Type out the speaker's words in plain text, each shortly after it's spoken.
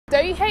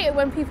Don't you hate it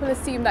when people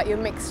assume that you're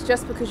mixed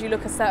just because you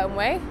look a certain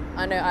way?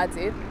 I know I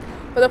do.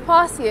 For the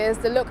past years,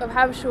 the look of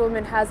Habesha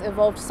women has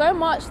evolved so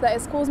much that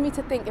it's caused me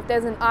to think if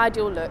there's an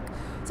ideal look.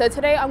 So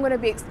today I'm going to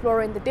be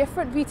exploring the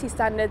different beauty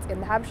standards in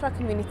the Habesha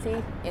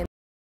community.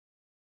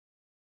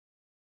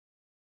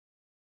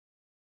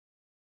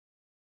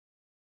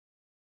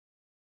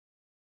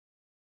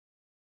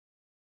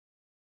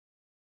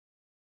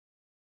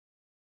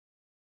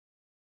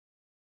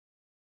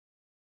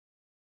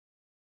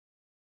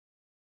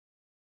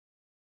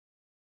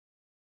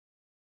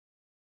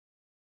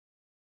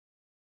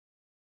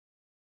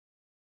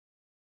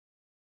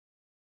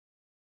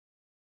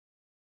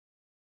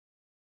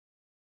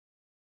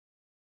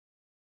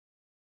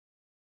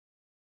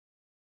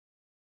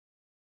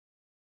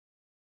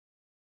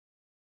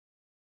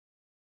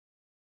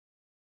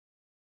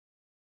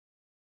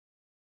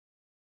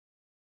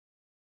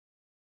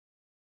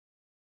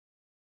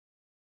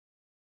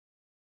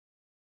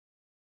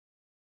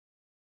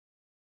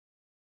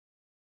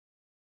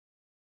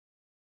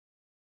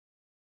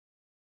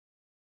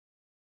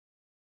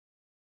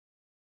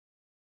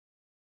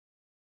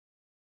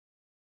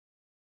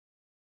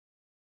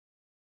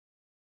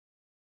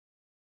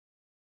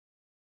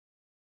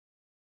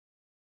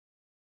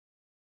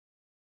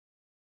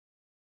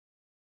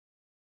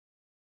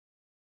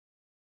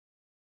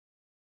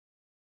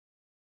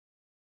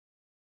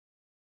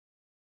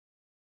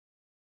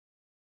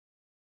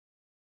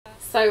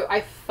 So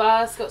I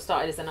first got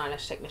started as an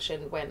eyelash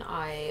technician when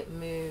I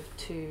moved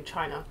to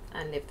China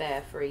and lived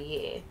there for a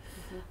year.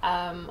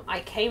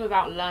 I came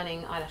about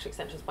learning eyelash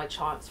extensions by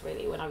chance,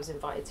 really, when I was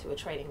invited to a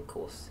training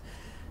course.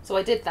 So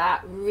I did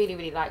that,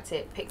 really liked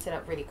it, picked it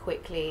up really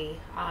quickly,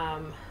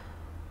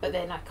 but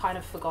then I kind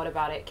of forgot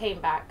about it,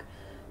 came back,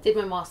 did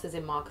my master's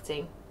in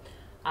marketing,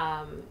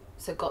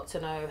 so got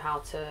to know how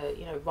to,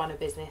 you know, run a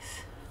business,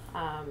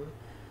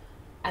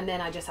 and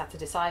then I just had to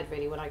decide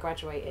really when I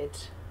graduated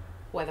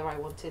whether I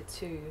wanted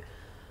to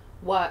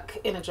work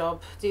in a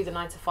job, do the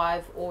 9 to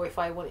 5, or if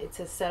I wanted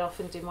to set off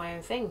and do my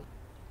own thing.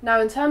 Now,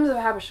 in terms of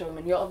Habesha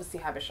women, you're obviously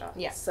Habesha.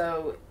 Yeah.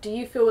 So do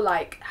you feel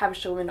like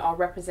Habesha women are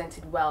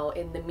represented well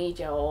in the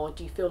media, or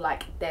do you feel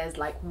like there's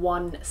like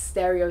one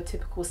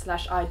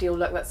stereotypical / ideal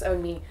look that's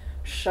only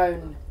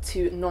shown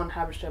to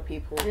non-Habesha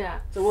people? Yeah.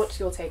 So what's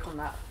your take on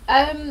that?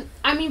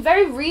 I mean,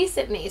 very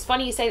recently, it's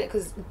funny you say that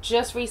because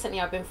just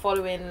recently I've been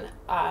following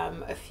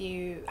a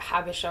few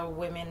Habesha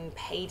women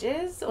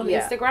pages on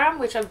Instagram,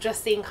 which I've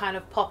just seen kind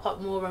of pop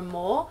up more and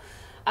more.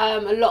 A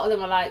lot of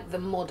them are like the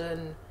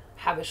modern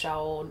Habesha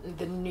or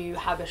the new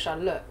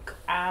Habesha look.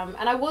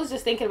 And I was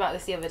just thinking about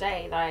this the other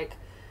day, like,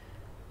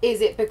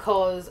 is it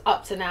because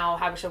up to now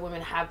Habesha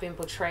women have been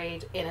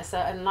portrayed in a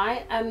certain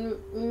light? And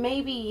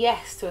maybe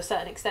yes, to a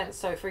certain extent.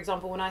 So for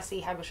example, when I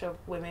see Habesha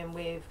women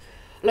with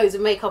loads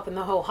of makeup and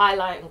the whole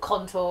highlight and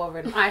contour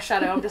and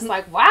eyeshadow, I'm just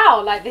like,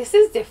 wow, like this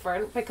is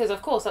different, because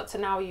of course up to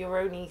now you're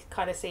only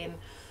kind of seeing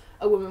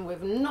a woman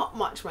with not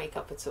much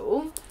makeup at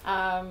all,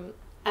 and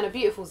a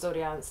beautiful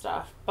Zodia and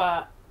stuff.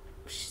 But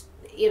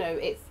you know,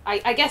 it's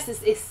I guess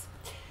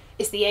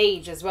it's the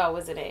age as well,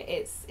 isn't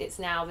it? It's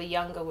now the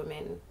younger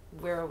women,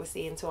 we're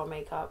obviously into our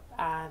makeup,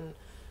 and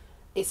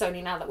it's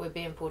only now that we're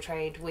being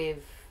portrayed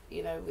with,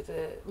 you know, with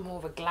a more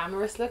of a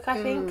glamorous look.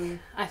 I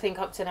think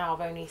up to now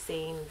I've only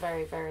seen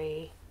very,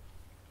 I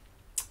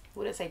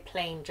wouldn't say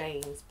plain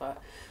Janes,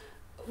 but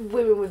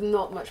women with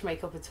not much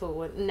makeup at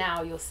all. And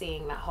now you're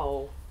seeing that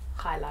whole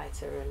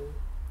highlighter and,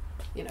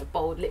 you know,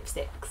 bold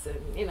lipsticks,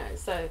 and you know,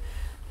 so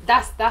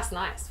that's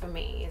nice for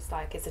me. It's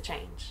like it's a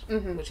change,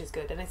 which is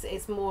good, and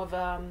it's more of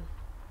a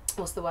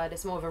what's the word?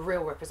 It's more of a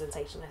real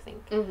representation, I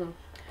think.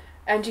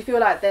 And do you feel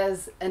like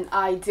there's an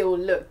ideal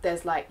look?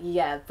 There's like,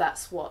 yeah,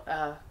 that's what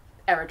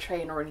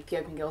Eritrean or an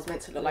Ethiopian girl's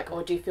meant to look like,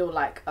 or do you feel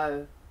like,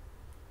 oh,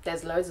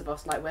 there's loads of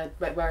us, like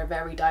we're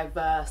very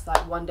diverse,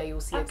 like one day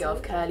you'll see a girl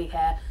with curly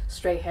hair,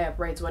 straight hair,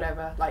 braids,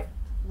 whatever? Like,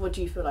 what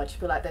do you feel like? Do you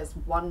feel like there's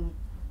one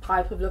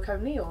type of look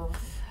only, or?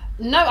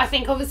 No, I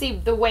think obviously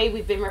the way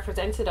we've been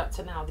represented up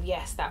to now,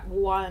 yes, that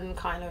one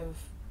kind of,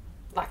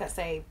 like I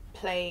say,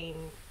 plain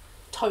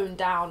toned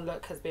down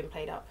look has been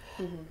played up.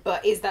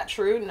 But is that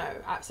true? No,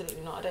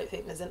 absolutely not. I don't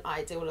think there's an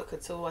ideal look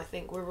at all. I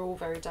think we're all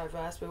very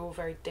diverse, we're all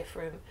very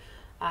different.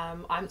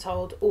 I'm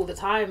told all the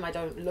time I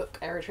don't look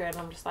Eritrean.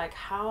 I'm just like,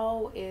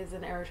 how is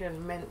an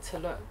Eritrean meant to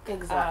look?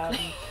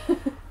 Exactly.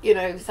 You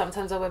know,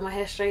 sometimes I wear my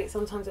hair straight,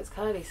 sometimes it's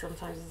curly,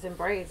 sometimes it's in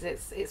braids.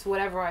 It's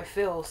whatever I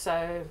feel.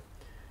 So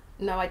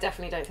no, I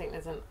definitely don't think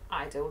there's an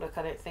ideal look.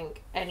 I don't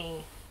think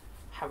any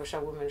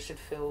Habesha woman should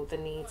feel the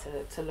need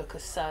to look a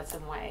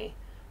certain way.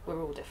 We're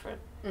all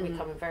different. We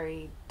come in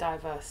very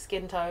diverse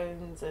skin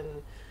tones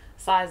and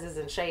sizes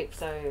and shapes.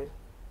 So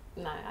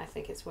no, I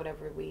think it's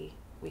whatever we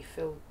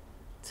feel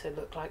to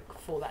look like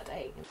for that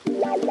day.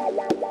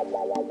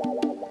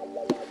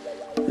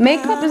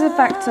 Makeup is a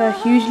factor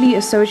hugely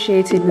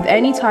associated with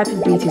any type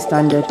of beauty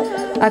standard.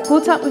 I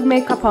caught up with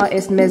makeup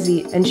artist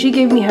Mezi, and she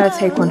gave me her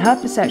take on her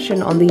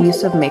perception on the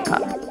use of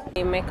makeup.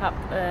 makeup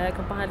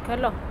كبهال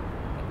كله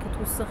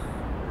كتوسخ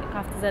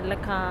كافت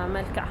زلك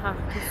ملكعها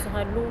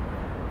توسخلو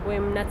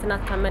ወይም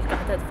ነትናት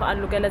ከመልካት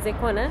ተጥፋሉ ገለ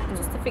ዘይኮነ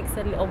just to fix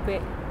a little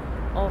bit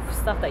of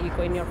stuff that you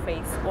got in your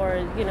face, or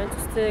you know,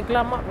 just to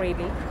glam up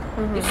really.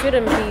 It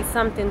shouldn't be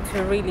something to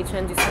really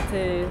change you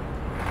to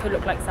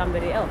look like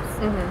somebody else.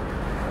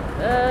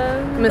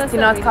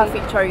 Mustinat ka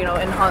feature, you know,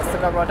 enhance the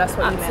cover. That's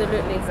what absolutely,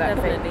 you meant.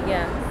 Exactly. Definitely,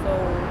 yeah. So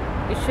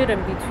it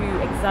shouldn't be too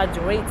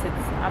exaggerated.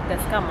 After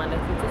scammer,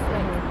 like you just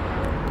like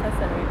that's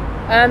it really.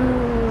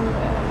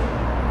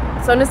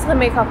 So this is a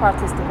makeup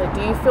artist.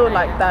 Do you feel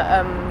like that,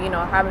 you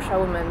know, Habesha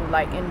women,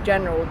 like in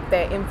general,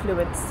 they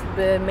influence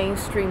the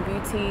mainstream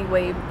beauty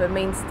wave, the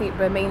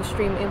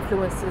mainstream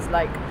influences?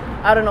 Like,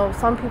 I don't know,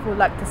 some people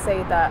like to say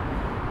that,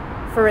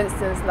 for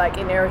instance, like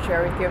in Eritrea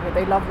or Ethiopia,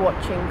 they love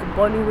watching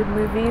Bollywood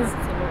movies.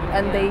 Absolutely,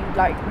 and yeah. they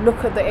like look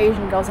at the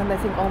Asian girls and they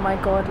think, oh my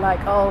god,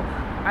 like, oh,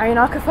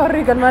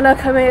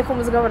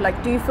 like,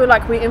 do you feel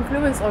like we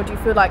influence, or do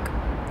you feel like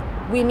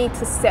we need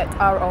to set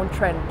our own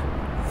trend?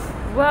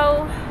 Well,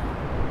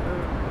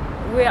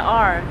 we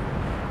are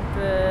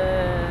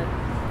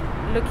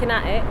looking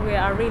at it. We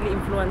are really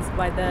influenced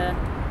by the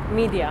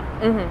media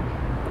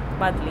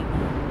badly.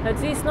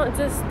 It's not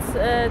just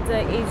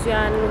the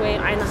Asian way.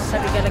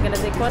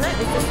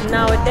 It's just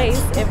nowadays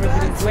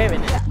everybody's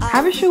wearing it.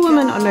 Habesha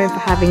women are known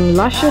for having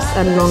luscious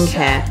and long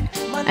hair,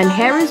 and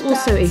hair is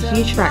also a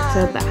huge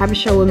factor that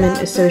Habesha women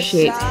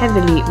associate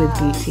heavily with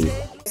beauty.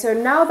 So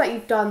now that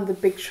you've done the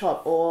big shop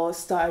or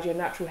started your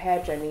natural hair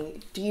journey,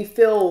 do you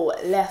feel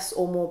less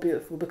or more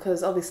beautiful? Because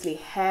obviously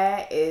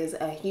hair is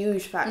a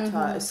huge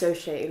factor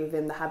associated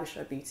within the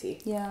Habesha beauty.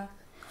 Yeah.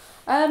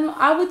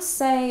 I would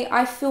say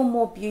I feel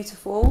more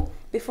beautiful.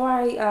 Before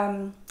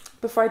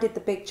I did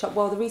the big chop,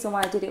 well, the reason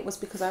why I did it was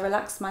because I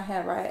relaxed my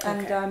hair, right?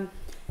 Okay. And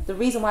the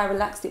reason why I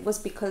relaxed it was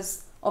because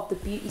of the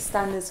beauty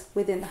standards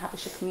within the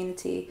Habesha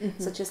community,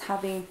 such as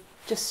having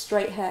just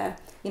straight hair.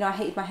 You know, I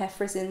hated my hair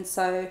frizzing,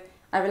 so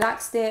I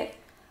relaxed it,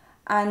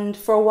 and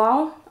for a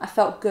while I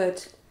felt good.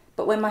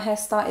 But when my hair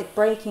started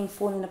breaking,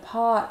 falling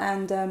apart,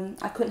 and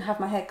I couldn't have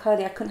my hair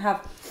curly, I couldn't have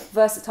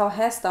versatile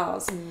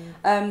hairstyles,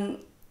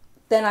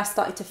 then I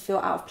started to feel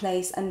out of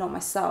place and not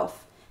myself.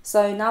 So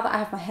now that I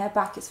have my hair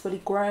back, it's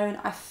fully grown,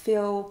 I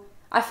feel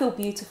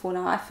beautiful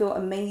now. I feel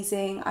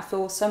amazing. I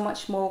feel so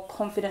much more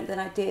confident than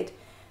I did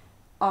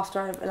after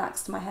I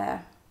relaxed my hair.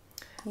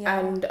 Yeah.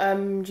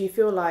 And do you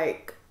feel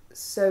like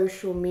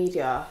social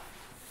media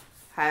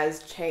has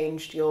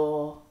changed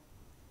your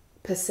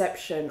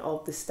perception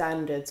of the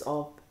standards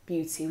of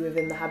beauty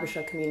within the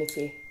Habesha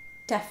community?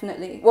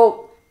 Definitely.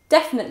 Well,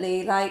 definitely.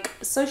 Like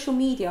social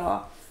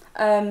media,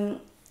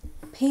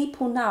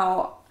 people now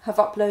have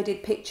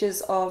uploaded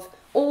pictures of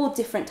all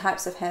different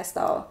types of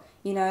hairstyle,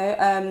 you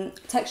know,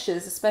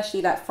 textures,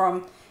 especially like from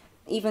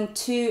even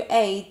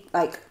 2A,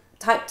 like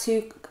type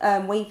 2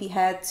 wavy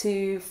hair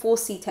to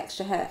 4C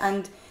texture hair.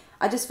 And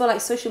I just feel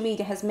like social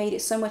media has made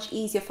it so much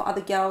easier for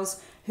other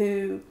girls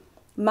who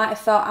might have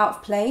felt out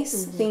of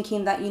place,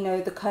 thinking that, you know,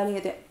 the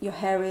curlier that your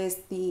hair is,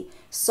 the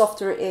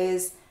softer it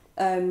is,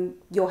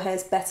 your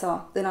hair's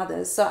better than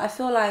others. So I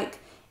feel like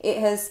it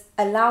has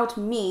allowed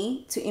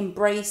me to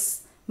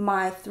embrace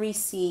my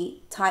 3C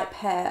type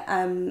hair.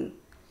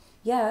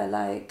 Yeah,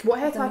 like... What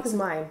hair type is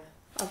mine?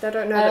 I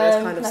don't know that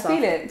this kind of can stuff. I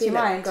feel it? Do you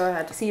mind? Go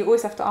ahead. So you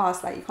always have to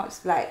ask, like, you can't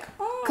just be like...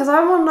 Because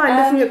I'm online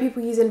looking at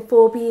people using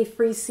 4B,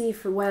 3C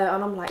for wear,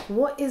 and I'm like,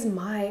 what is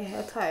my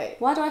hair type?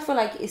 Why do I feel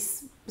like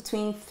it's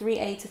between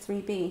 3A to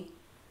 3B?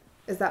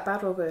 Is that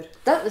bad or good?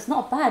 It's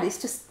not bad, it's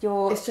just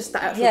your... It's just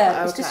the actual...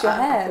 Yeah, it's just your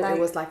hair. I thought like,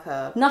 it was like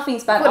a...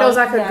 Nothing's bad. I thought it was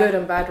like a good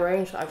and bad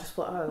range. I just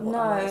thought, oh, what,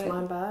 No. Is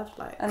mine bad?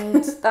 Like...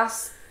 And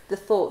that's the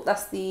thought,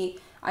 that's the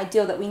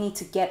ideal that we need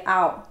to get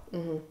out.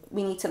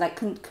 We need to like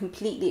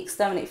completely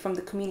exterminate from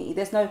the community.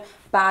 There's no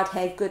bad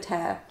hair, good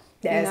hair.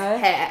 There's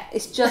hair.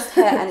 It's just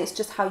hair, and it's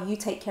just how you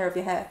take care of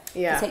your hair.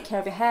 Yeah. You take care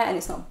of your hair and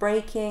it's not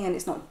breaking and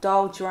it's not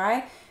dull,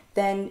 dry,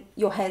 then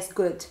your hair's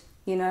good,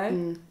 you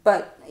know?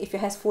 But if your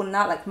hair's falling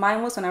out like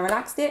mine was when I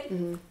relaxed it,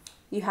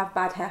 you have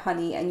bad hair,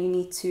 honey, and you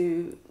need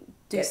to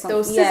do Get something.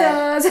 those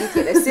scissors.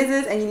 You get those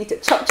scissors and you need to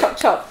chop, chop,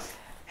 chop.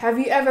 Have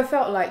you ever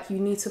felt like you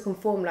need to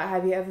conform? Like,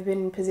 have you ever been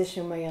in a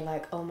position where you're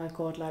like, oh my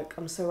god, like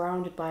I'm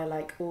surrounded by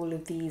like all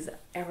of these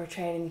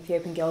Eritrean and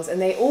Ethiopian girls, and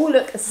they all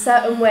look a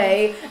certain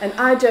way, and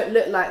I don't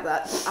look like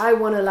that. I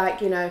want to, like,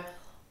 you know,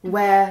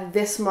 wear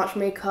this much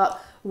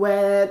makeup,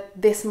 wear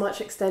this much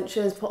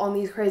extensions, put on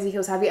these crazy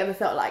heels. Have you ever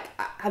felt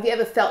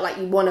like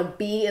you want to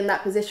be in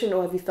that position,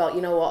 or have you felt, you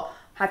know what,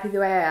 happy the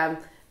way I am,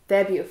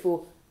 they're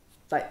beautiful,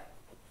 like,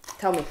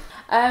 tell me.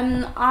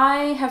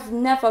 I have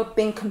never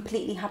been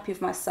completely happy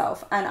with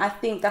myself, and I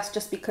think that's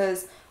just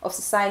because of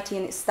society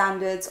and its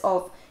standards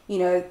of, you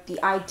know, the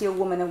ideal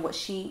woman and what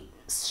she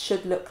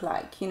should look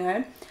like, you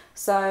know.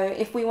 So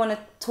if we want to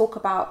talk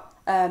about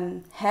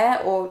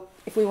hair, or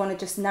if we want to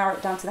just narrow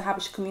it down to the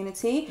Habesha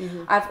community,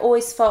 I've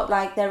always felt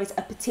like there is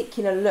a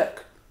particular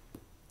look,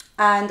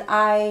 and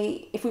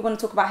if we want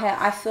to talk about hair,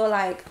 I feel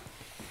like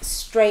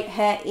straight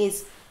hair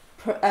is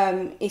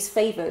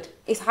favoured,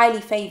 is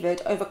highly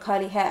favoured over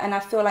curly hair. And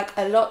I feel like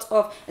a lot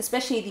of,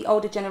 especially the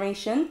older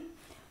generation,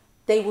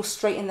 they will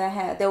straighten their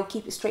hair, they will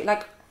keep it straight.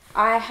 Like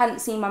I hadn't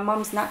seen my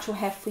mum's natural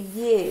hair for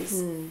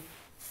years.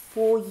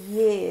 For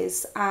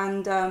years.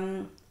 And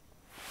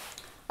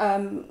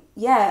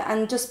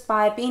and just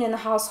by being in the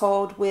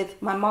household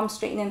with my mum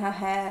straightening her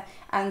hair,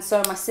 and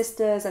so my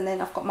sisters, and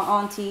then I've got my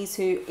aunties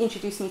who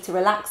introduced me to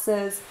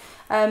relaxers.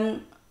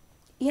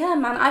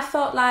 I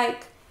felt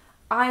like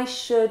I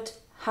should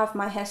have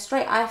my hair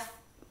straight.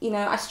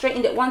 I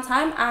straightened it one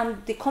time,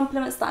 and the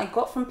compliments that I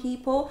got from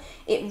people,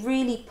 it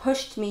really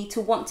pushed me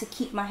to want to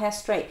keep my hair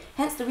straight.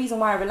 Hence the reason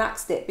why I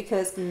relaxed it,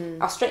 because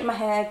I'll straighten my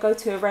hair, go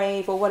to a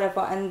rave or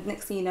whatever, and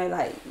next thing you know,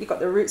 like, you got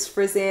the roots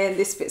frizzing,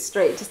 this bit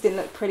straight, it just didn't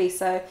look pretty.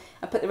 So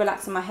I put the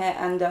relaxer in my hair,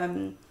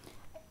 and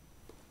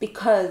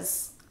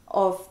because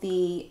of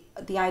the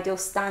ideal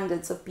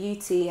standards of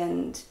beauty,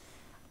 and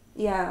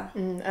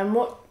And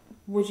what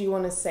would you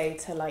want to say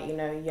to, like,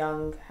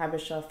 young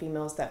Habesha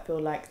females that feel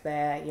like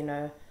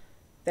they're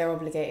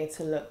obligated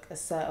to look a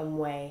certain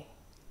way,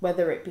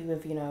 whether it be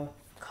with,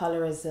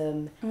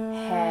 colorism,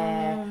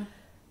 hair,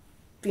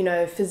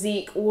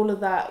 physique, all of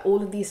that,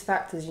 all of these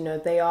factors,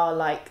 they are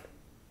like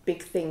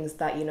big things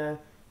that,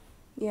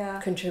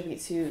 contribute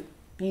to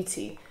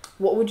beauty.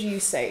 What would you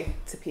say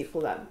to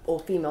people or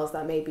females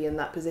that may be in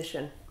that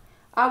position?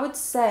 I would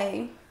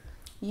say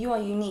you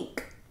are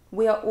unique.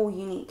 We are all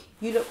unique.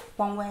 You look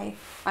one way,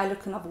 I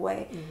look another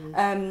way.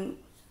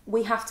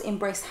 We have to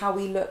embrace how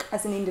we look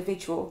as an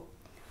individual.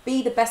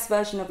 Be the best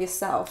version of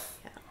yourself.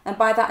 And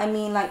by that I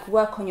mean, like,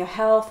 work on your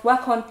health,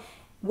 work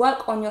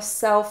on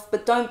yourself,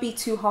 but don't be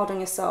too hard on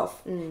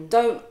yourself.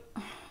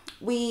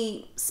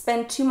 We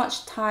spend too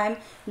much time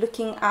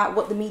looking at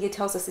what the media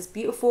tells us is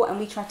beautiful, and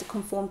we try to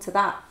conform to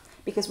that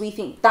because we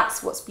think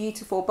that's what's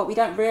beautiful, but we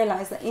don't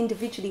realize that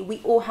individually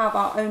we all have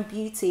our own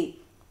beauty.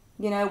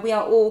 We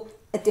are all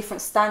a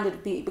different standard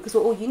of beauty because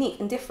we're all unique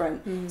and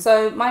different.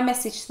 So my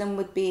message to them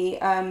would be,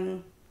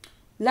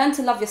 learn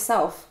to love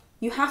yourself.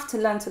 You have to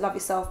learn to love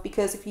yourself,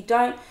 because if you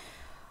don't,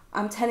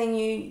 I'm telling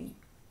you,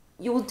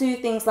 you will do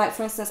things like,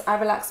 for instance, I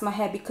relaxed my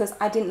hair because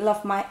I didn't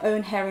love my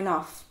own hair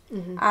enough.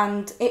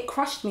 And it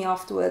crushed me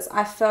afterwards.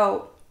 I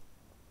felt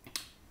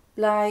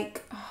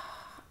like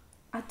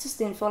I just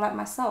didn't feel like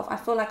myself. I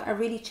feel like I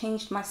really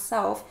changed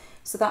myself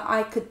so that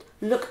I could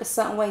look a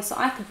certain way, so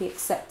I could be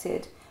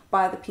accepted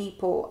by the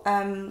people.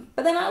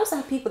 But then I also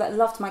had people that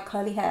loved my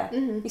curly hair.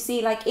 You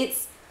see, like,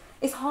 it's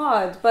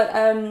hard, but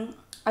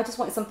I just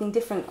wanted something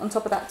different on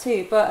top of that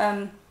too. But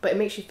it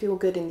makes you feel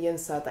good in the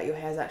inside that your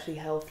hair is actually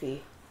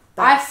healthy.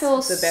 I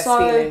feel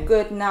so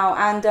good now.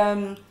 And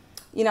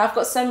I've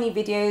got so many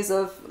videos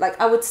of, like,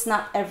 I would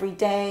snap every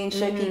day and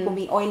show people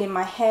me oiling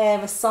my hair,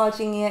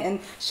 massaging it,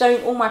 and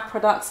showing all my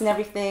products and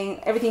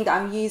everything that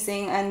I'm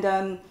using.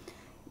 And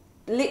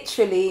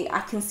literally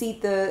I can see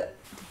the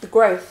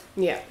growth,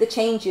 the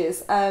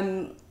changes.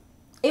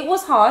 It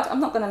was hard, I'm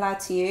not gonna lie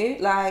to you.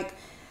 Like,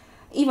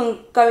 even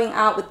going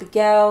out with the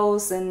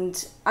girls, and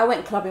I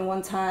went clubbing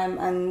one time,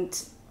 and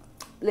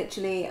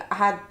literally I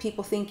had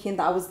people thinking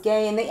that I was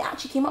gay, and they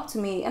actually came up to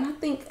me, and I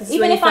think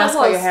even if I was,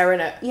 got your hair in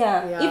it.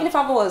 Even if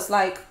I was,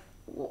 like,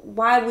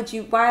 why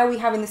are we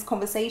having this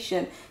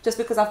conversation just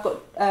because I've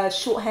got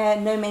short hair,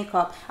 no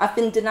makeup? I've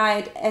been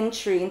denied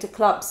entry into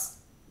clubs,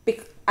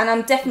 and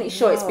I'm definitely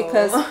sure it's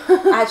because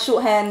I had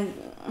short hair, and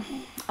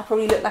I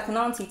probably look like an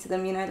auntie to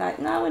them, like,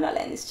 no, we're not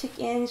letting this chick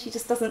in, she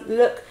just doesn't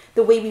look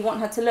the way we want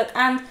her to look.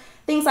 And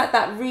things like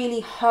that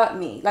really hurt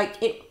me.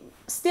 Like, it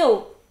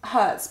still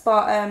hurts,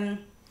 but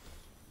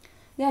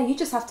you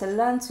just have to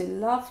learn to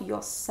love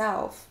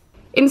yourself.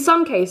 In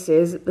some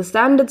cases, the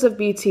standards of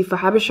beauty for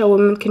Habesha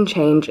women can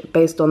change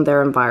based on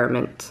their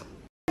environment.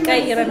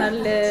 ቀይረናል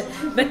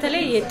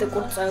በተለይ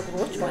የጥቁር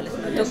ጸጉሮች ማለት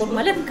ነው ጥቁር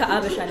ማለት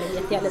ከአበሻ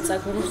ለየት ያለ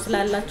ጸጉሮች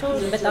ስላላቸው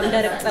በጣም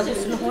ደረቅ ጸጉር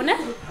ስለሆነ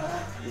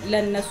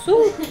ለነሱ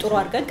ጥሩ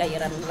አድርገን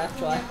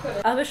ቀይረንላቸዋል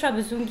አበሻ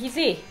ብዙን ጊዜ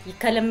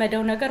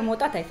ይከለመደው ነገር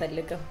መውጣት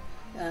አይፈልግም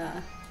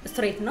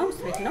ስትሬት ነው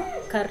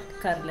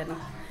ከርል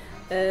ነው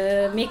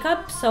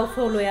ሜካፕ ሰው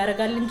ፎሎ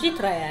ያደርጋል እንጂ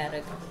ትራይ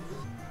አያደርግም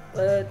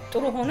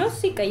ጥሩ ሆኖ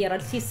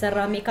ሲቀየራል ሲሰራ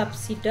ሜካፕ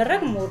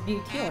ሲደረግ ሞር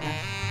ቢዩቲ ይሆናል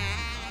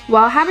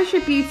While Habesha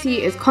beauty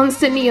is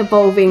constantly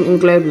evolving and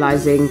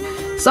globalizing,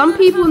 some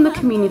people in the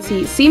community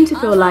seem to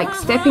feel like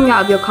stepping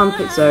out of your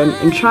comfort zone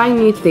and trying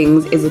new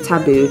things is a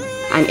taboo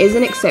and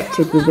isn't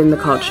accepted within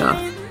the culture.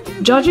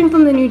 Judging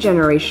from the new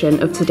generation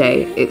of today,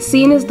 it's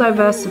seen as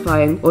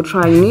diversifying or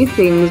trying new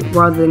things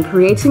rather than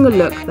creating a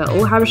look that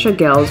all Habesha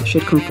girls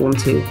should conform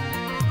to.